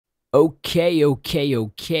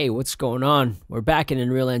Okay. What's going on? We're back in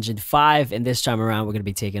Unreal Engine 5, and this time around, we're going to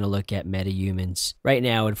be taking a look at Metahumans. Right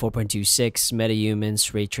now, in 4.26,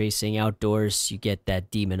 Metahumans, ray tracing, outdoors, you get that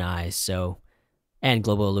demon eyes, and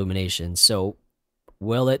global illumination. So,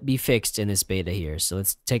 will it be fixed in this beta here? So,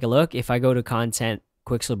 let's take a look. If I go to Content,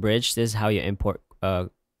 Quixel Bridge, this is how you import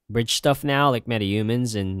bridge stuff now, like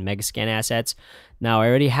Metahumans and Megascan assets. Now, I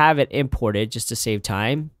already have it imported just to save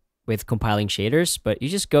time with compiling shaders, but you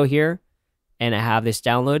just go here and I have this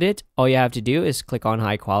downloaded. All you have to do is click on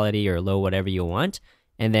high quality or low, whatever you want,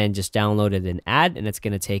 and then just download it and add, and it's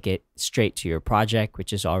going to take it straight to your project,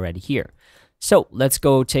 which is already here. So let's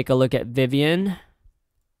go take a look at Vivian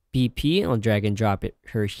BP. I'll drag and drop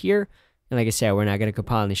her here. And like I said, we're not going to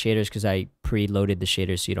compile any shaders because I preloaded the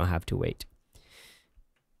shaders so you don't have to wait.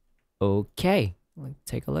 Okay, let's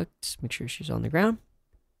take a look. Just make sure she's on the ground.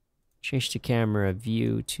 Change the camera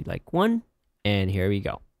view to like 1, and here we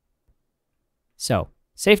go. So,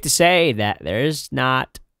 safe to say that there's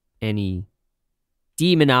not any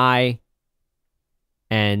demon eye,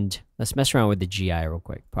 and let's mess around with the GI real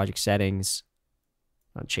quick. Project settings,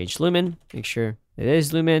 I'll change lumen, make sure it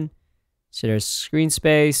is lumen. So there's screen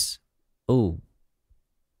space. Oh,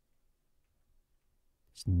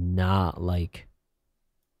 it's not like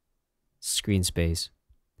screen space.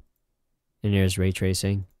 And there's ray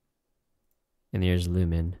tracing. And there's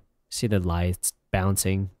lumen. See the lights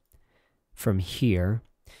bouncing from here.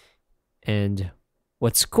 And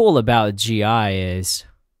what's cool about GI is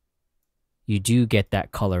you do get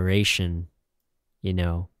that coloration, you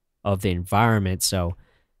know, of the environment. So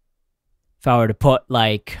if I were to put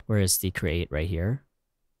like, where is the create right here?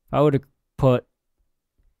 If I were to put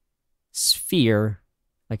sphere,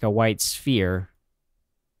 like a white sphere,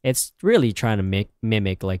 it's really trying to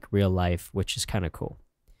mimic like real life, which is kind of cool.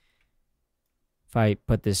 If I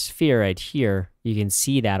put this sphere right here, you can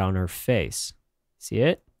see that on her face. See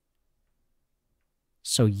it?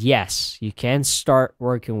 So yes, you can start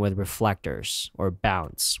working with reflectors or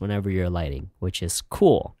bounce whenever you're lighting, which is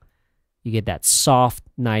cool. You get that soft,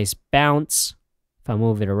 nice bounce. If I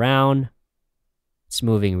move it around, it's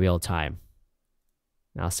moving real time.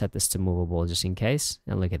 Now I'll set this to movable just in case.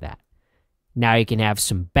 And look at that. Now you can have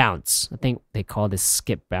some bounce. I think they call this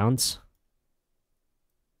skip bounce.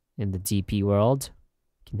 In the DP world,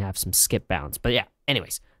 you can have some skip bounce. But yeah,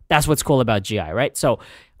 anyways, that's what's cool about GI, right? So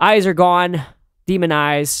eyes are gone. Demon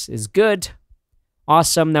eyes is good.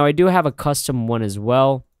 Awesome. Now I do have a custom one as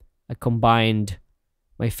well. I combined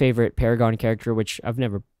my favorite Paragon character, which I've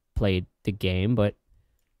never played the game, but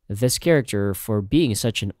this character, for being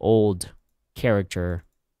such an old character,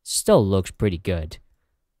 still looks pretty good.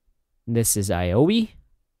 This is Ioe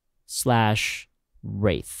 /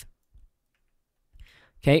 Wraith.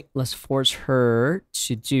 Okay, let's force her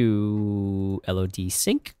to do LOD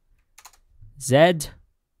sync, Z,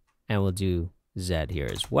 and we'll do Z here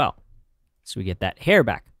as well. So we get that hair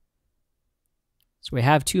back. So we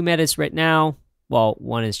have 2 metas right now. Well,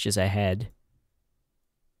 one is just ahead.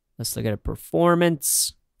 Let's look at a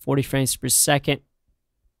performance. 40 frames per second.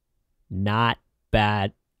 Not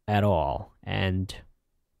bad at all. And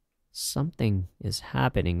something is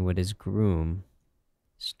happening with his groom.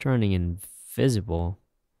 It's turning invisible.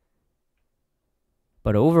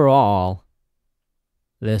 But overall,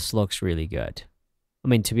 this looks really good. I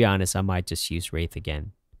mean, to be honest, I might just use Wraith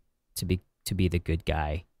again to be the good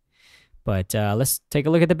guy. But let's take a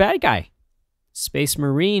look at the bad guy. Space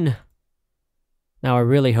Marine. Now, I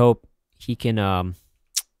really hope he can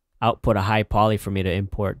output a high poly for me to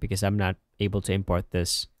import, because I'm not able to import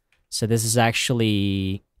this. So this is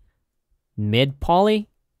actually mid poly.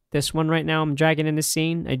 This one right now I'm dragging in the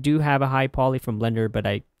scene. I do have a high poly from Blender,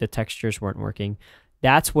 but the textures weren't working.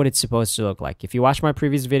 That's what it's supposed to look like. If you watch my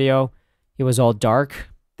previous video, it was all dark.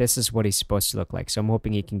 This is what he's supposed to look like. So I'm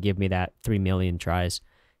hoping he can give me that 3 million tries,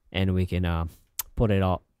 and we can put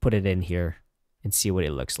it in here and see what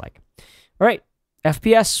it looks like. All right,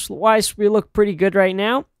 FPS wise, we look pretty good right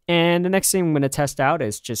now. And the next thing I'm going to test out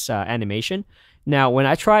is just animation. Now, when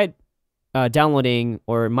I tried downloading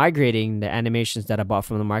or migrating the animations that I bought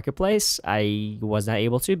from the marketplace, I was not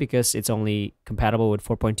able to because it's only compatible with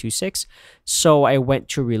 4.26. So I went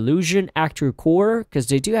to Relusion Actor Core, because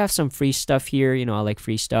they do have some free stuff here. You know, I like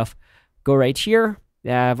free stuff. Go right here.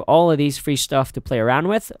 They have all of these free stuff to play around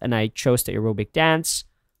with, and I chose the aerobic dance.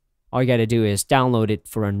 All you got to do is download it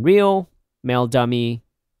for Unreal, male dummy.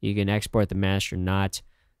 You can export the mesh or not,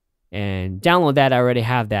 and download that. I already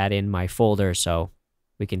have that in my folder, so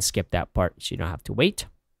we can skip that part so you don't have to wait.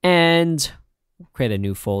 And create a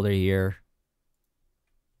new folder here.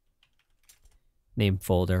 Name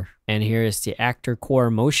folder. And here is the actor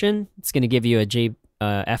core motion. It's going to give you a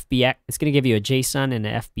FBX. It's going to give you a JSON and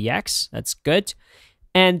an FBX. That's good.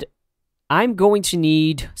 And I'm going to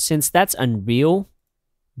need, since that's Unreal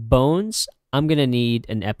bones, I'm going to need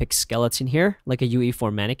an epic skeleton here, like a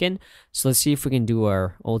UE4 mannequin. So let's see if we can do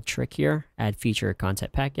our old trick here. Add feature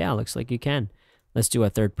content pack. Yeah, looks like you can. Let's do a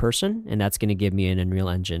third person, and that's going to give me an Unreal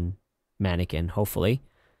Engine mannequin, hopefully.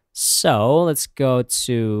 So let's go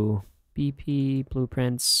to BP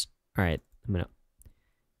blueprints. All right, I'm going to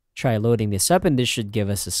try loading this up, and this should give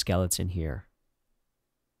us a skeleton here.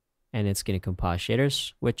 And it's going to compose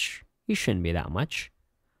shaders, which you shouldn't be that much.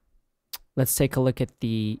 Let's take a look at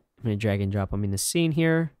the, I'm going to drag and drop them in the scene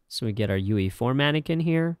here. So we get our UE4 mannequin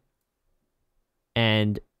here.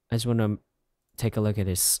 And I just want to take a look at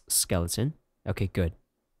his skeleton. Okay, good.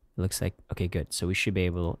 It looks like, okay, good. So we should be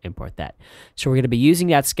able to import that. So we're going to be using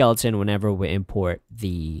that skeleton whenever we import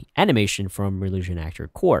the animation from Relusion Actor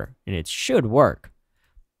Core. And it should work.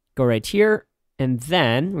 Go right here. And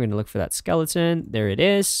then we're going to look for that skeleton. There it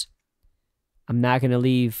is. I'm not going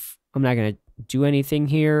to do anything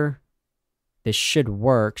here. This should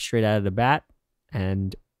work straight out of the bat.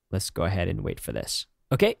 And let's go ahead and wait for this.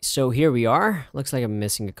 Okay, so here we are. Looks like I'm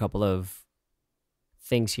missing a couple of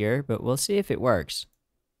things here, but we'll see if it works.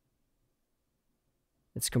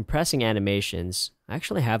 It's compressing animations. I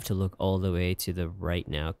actually have to look all the way to the right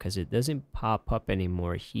now because it doesn't pop up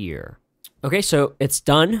anymore here. Okay, so it's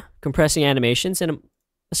done compressing animations, and I'm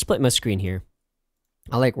split my screen here.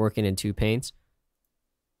 I like working in 2 panes.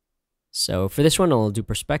 So for this one, I'll do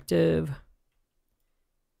perspective.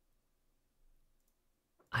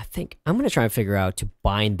 I think I'm going to try and figure out to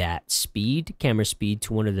bind that speed, camera speed,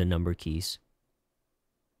 to one of the number keys.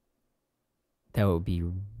 That would be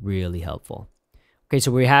really helpful. Okay, so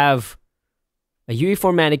we have a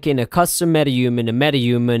UE4 mannequin, a custom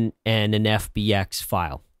metahuman, and an FBX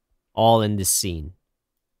file, all in this scene.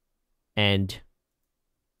 And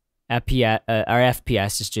our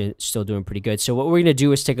FPS is still doing pretty good. So what we're going to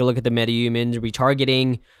do is take a look at the metahuman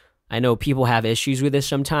retargeting. I know people have issues with this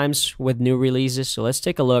sometimes with new releases. So let's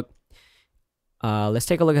take a look. Let's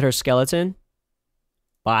take a look at her skeleton.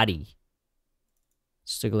 Body.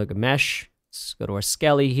 Let's take a look at mesh. Let's go to our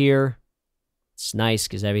skelly here. It's nice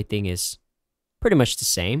because everything is pretty much the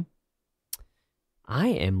same. I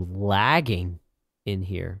am lagging in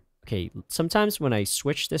here. Okay, sometimes when I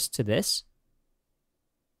switch this to this.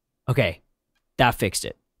 Okay, that fixed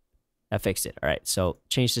it. That fixed it. All right, so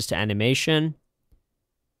change this to animation.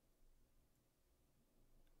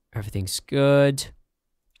 Everything's good.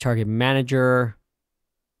 Target manager.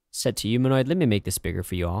 Set to humanoid. Let me make this bigger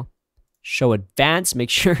for you all. Show advanced. Make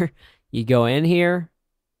sure you go in here.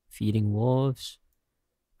 Feeding wolves.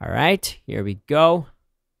 All right, here we go.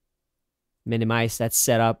 Minimize that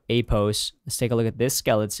setup. A pose. Let's take a look at this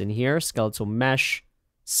skeleton here. Skeletal mesh.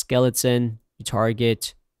 Skeleton.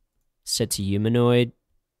 Target. Set to humanoid.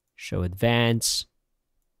 Show advance.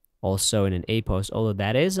 Also in an A post, although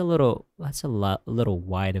that is a little, that's a little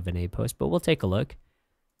wide of an A post, but we'll take a look.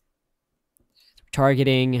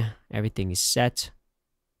 Targeting, everything is set.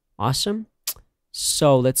 Awesome.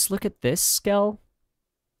 So let's look at this scale.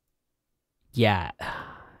 Yeah,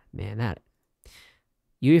 man, that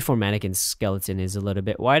UE4 mannequin skeleton is a little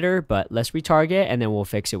bit wider, but let's retarget and then we'll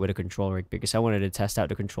fix it with a control rig because I wanted to test out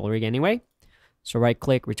the control rig anyway. So right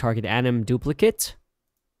click, retarget anim duplicate,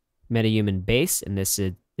 metahuman base, and this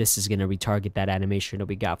is going to retarget that animation that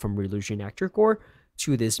we got from Relusion Actor Core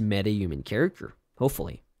to this metahuman character,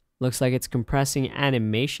 hopefully. Looks like it's compressing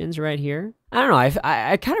animations right here. I don't know,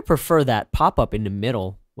 I kind of prefer that pop-up in the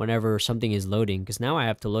middle whenever something is loading, because now I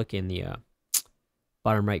have to look in the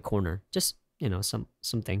bottom right corner. Just, you know,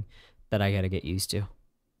 something that I got to get used to.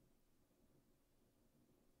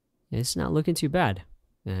 It's not looking too bad.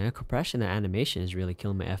 Compression and animation is really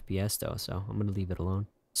killing my FPS though, so I'm going to leave it alone.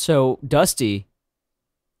 So Dusty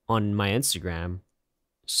on my Instagram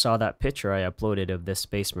saw that picture I uploaded of this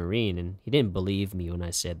Space Marine, and he didn't believe me when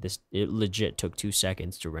I said this. It legit took 2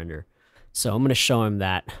 seconds to render. So I'm going to show him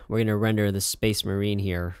that we're going to render the Space Marine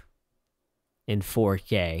here in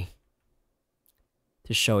 4K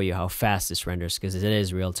to show you how fast this renders, because it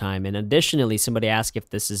is real time. And additionally, somebody asked if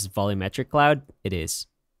this is volumetric cloud. It is.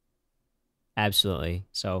 Absolutely.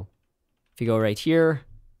 So if you go right here,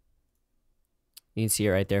 you can see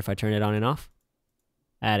it right there if I turn it on and off.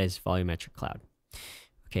 That is volumetric cloud.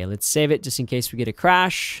 Okay, let's save it just in case we get a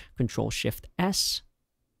crash. Control-Shift-S.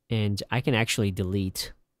 And I can actually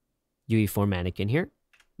delete UE4 mannequin here.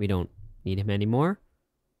 We don't need him anymore.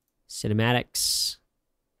 Cinematics.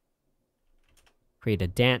 Create a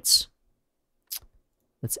dance.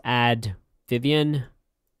 Let's add Vivian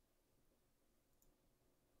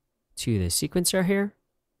to the sequencer here.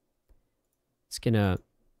 It's gonna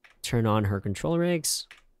turn on her control rigs.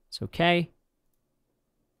 It's okay.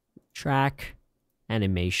 Track,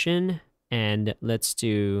 animation, and let's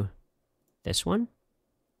do this one.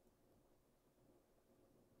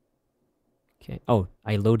 Okay. Oh,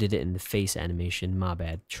 I loaded it in the face animation. My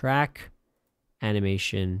bad. Track,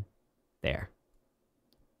 animation, there.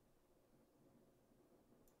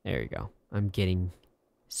 There you go. I'm getting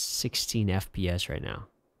 16 FPS right now.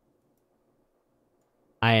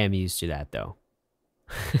 I am used to that though.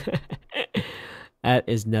 That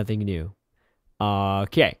is nothing new.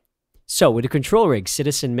 Okay. So with the control rig,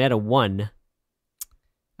 Citizen Meta 1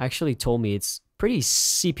 actually told me it's pretty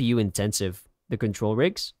CPU intensive, the control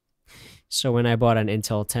rigs. So when I bought an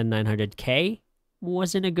Intel 10900K,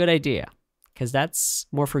 wasn't a good idea because that's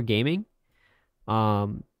more for gaming.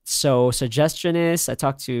 So suggestion is, I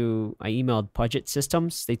emailed Budget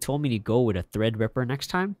Systems. They told me to go with a Threadripper next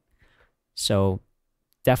time. So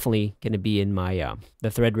definitely going to be in my the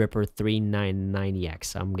Threadripper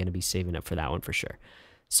 399EX. I'm going to be saving up for that one for sure.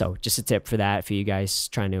 So just a tip for that for you guys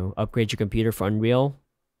trying to upgrade your computer for Unreal,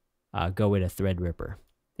 go with a Threadripper.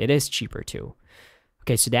 It is cheaper too.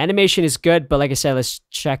 Okay, so the animation is good, but like I said, let's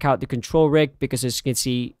check out the control rig because as you can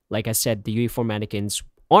see, like I said, the UE4 mannequin's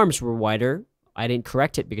arms were wider. I didn't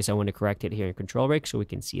correct it because I want to correct it here in control rig so we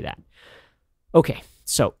can see that. Okay,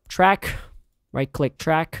 so track, right-click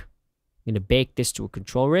track. I'm going to bake this to a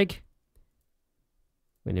control rig.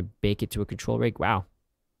 I'm going to bake it to a control rig. Wow,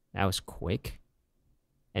 that was quick.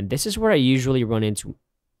 And this is where I usually run into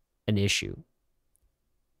an issue.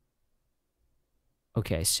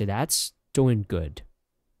 Okay, so that's doing good.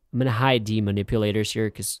 I'm going to hide the manipulators here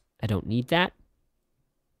because I don't need that.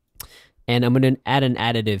 And I'm going to add an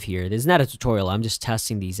additive here. This is not a tutorial. I'm just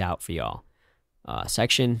testing these out for y'all.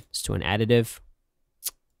 Section is to an additive.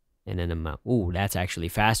 And then I'm, ooh, that's actually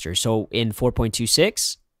faster. So in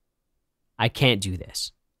 4.26, I can't do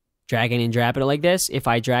this. Dragging and dropping it like this. If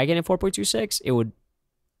I drag it in 4.26, it would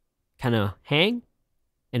kind of hang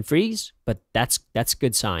and freeze, but that's a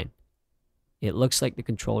good sign. It looks like the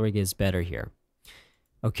control rig is better here.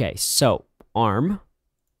 Okay, so arm.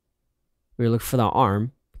 We're looking for the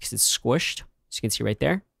arm because it's squished, as you can see right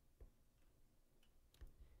there.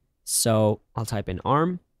 So I'll type in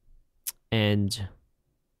arm, and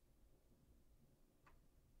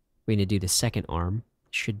we're going to do the second arm.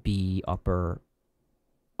 Should be upper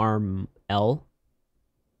arm L,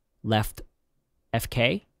 left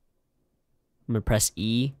FK. I'm going to press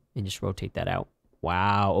E and just rotate that out.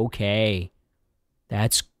 Wow, okay.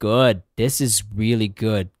 That's good. This is really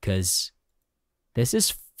good because this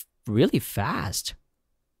is really fast.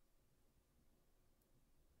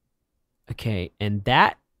 Okay, and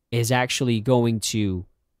that is actually going to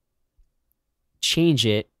change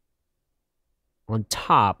it on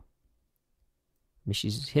top. I mean,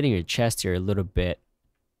 she's hitting her chest here a little bit.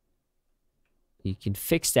 You can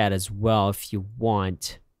fix that as well if you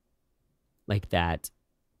want, like that.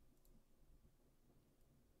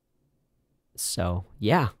 So,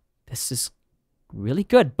 yeah, this is really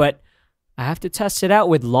good, but I have to test it out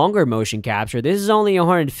with longer motion capture. This is only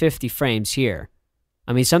 150 frames here.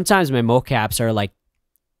 I mean, sometimes my mocaps are like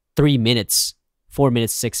 3 minutes, 4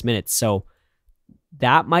 minutes, 6 minutes. So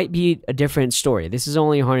that might be a different story. This is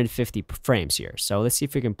only 150 frames here. So let's see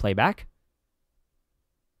if we can play back.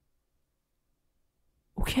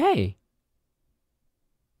 Okay.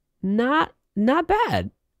 Not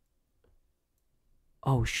bad.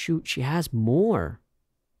 Oh, shoot. She has more.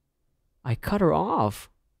 I cut her off.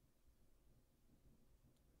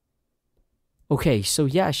 Okay, so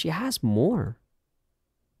yeah, she has more.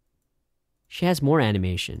 She has more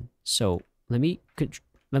animation. So let me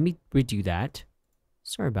redo that.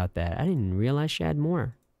 Sorry about that. I didn't realize she had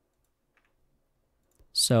more.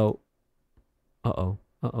 So,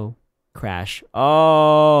 uh-oh. Crash.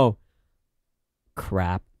 Oh,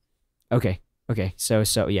 crap. Okay.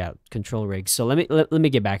 So yeah, control rig. So let me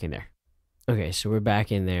get back in there. Okay, so we're back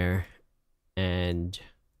in there, and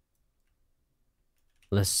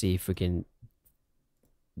let's see if we can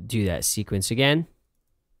do that sequence again.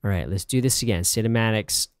 All right, let's do this again.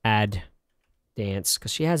 Cinematics, add dance,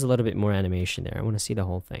 because she has a little bit more animation there. I want to see the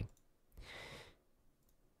whole thing.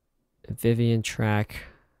 Vivian track,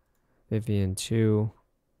 Vivian 2.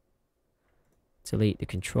 Delete the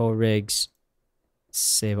control rigs.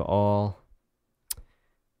 Save all.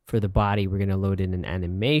 For the body, we're going to load in an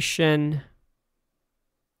animation.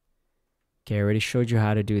 Okay, I already showed you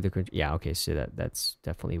how to do the... Yeah, okay, so that's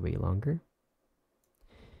definitely way longer.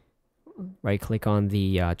 Right-click on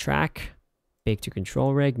the track. Bake to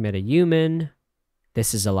control rig, Metahuman.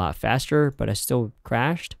 This is a lot faster, but I still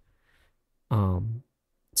crashed.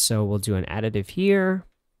 So we'll do an additive here.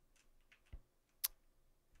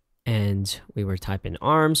 and we were typing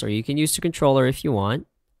arms, or you can use the controller if you want.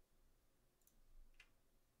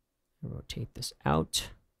 Rotate this out.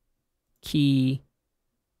 Key.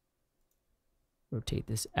 Rotate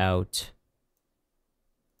this out.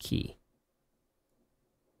 Key.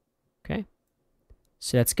 Okay.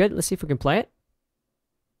 So that's good. Let's see if we can play it.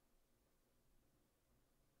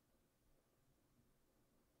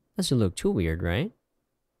 Doesn't look too weird, right?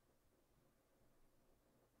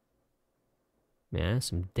 Yeah,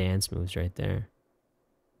 some dance moves right there.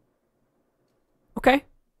 Okay.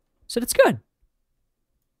 So that's good.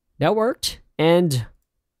 That worked. And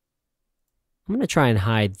I'm going to try and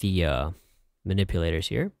hide the manipulators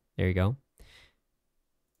here. There you go.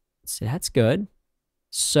 So that's good.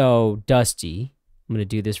 So Dusty. I'm going to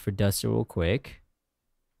do this for Dusty real quick.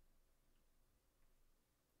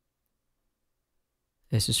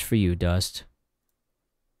 This is for you, Dust.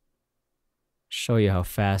 Show you how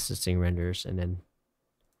fast this thing renders, and then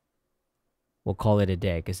we'll call it a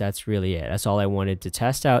day, because that's really it. That's all I wanted to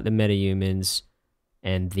test out the metahumans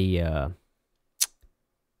and the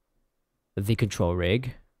control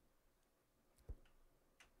rig.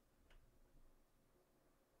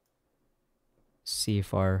 See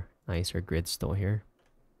if our grid's still here.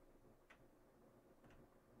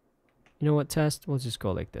 You know what, test? We'll just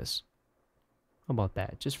go like this. How about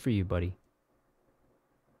that? Just for you, buddy.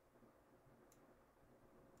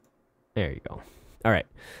 There you go. All right.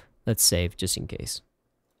 Let's save just in case.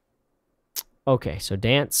 Okay, so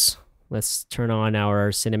dance. Let's turn on our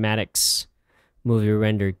cinematics movie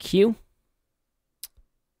render queue,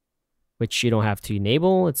 which you don't have to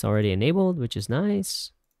enable. It's already enabled, which is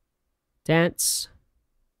nice. Dance.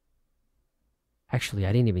 Actually,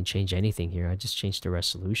 I didn't even change anything here. I just changed the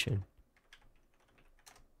resolution.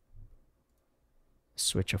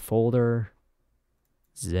 Switch a folder.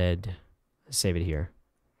 Z. Let's save it here.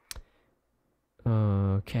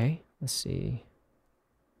 Okay, let's see.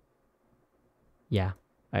 Yeah,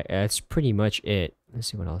 that's pretty much it. Let's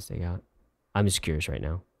see what else they got. I'm just curious right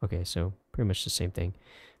now. Okay, so pretty much the same thing.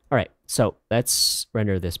 All right, so let's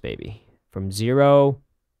render this baby from 0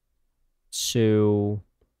 to...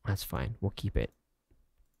 That's fine. We'll keep it.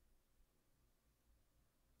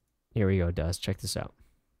 Here we go, Dust. Check this out.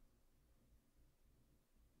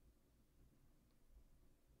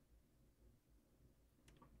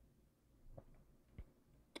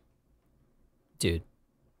 Dude,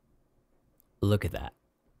 look at that.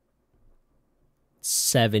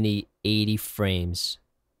 70, 80 frames.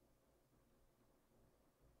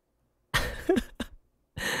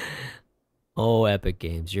 Oh, Epic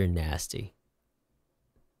Games, you're nasty.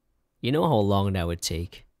 You know how long that would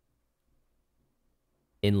take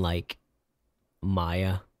in, like,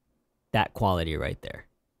 Maya? That quality right there.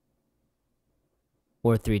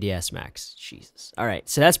 Or 3ds Max. Jesus. All right,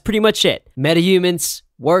 so that's pretty much it. Metahumans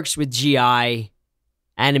works with GI.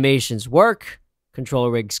 Animations work.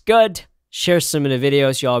 Control rig's good. Share some of the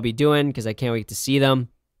videos y'all be doing, because I can't wait to see them.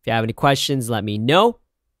 If you have any questions, let me know.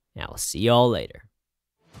 And I'll see y'all later.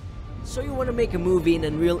 So you want to make a movie in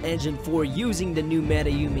Unreal Engine 4 using the new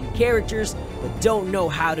Metahuman characters, but don't know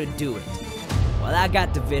how to do it? Well, I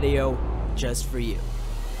got the video just for you.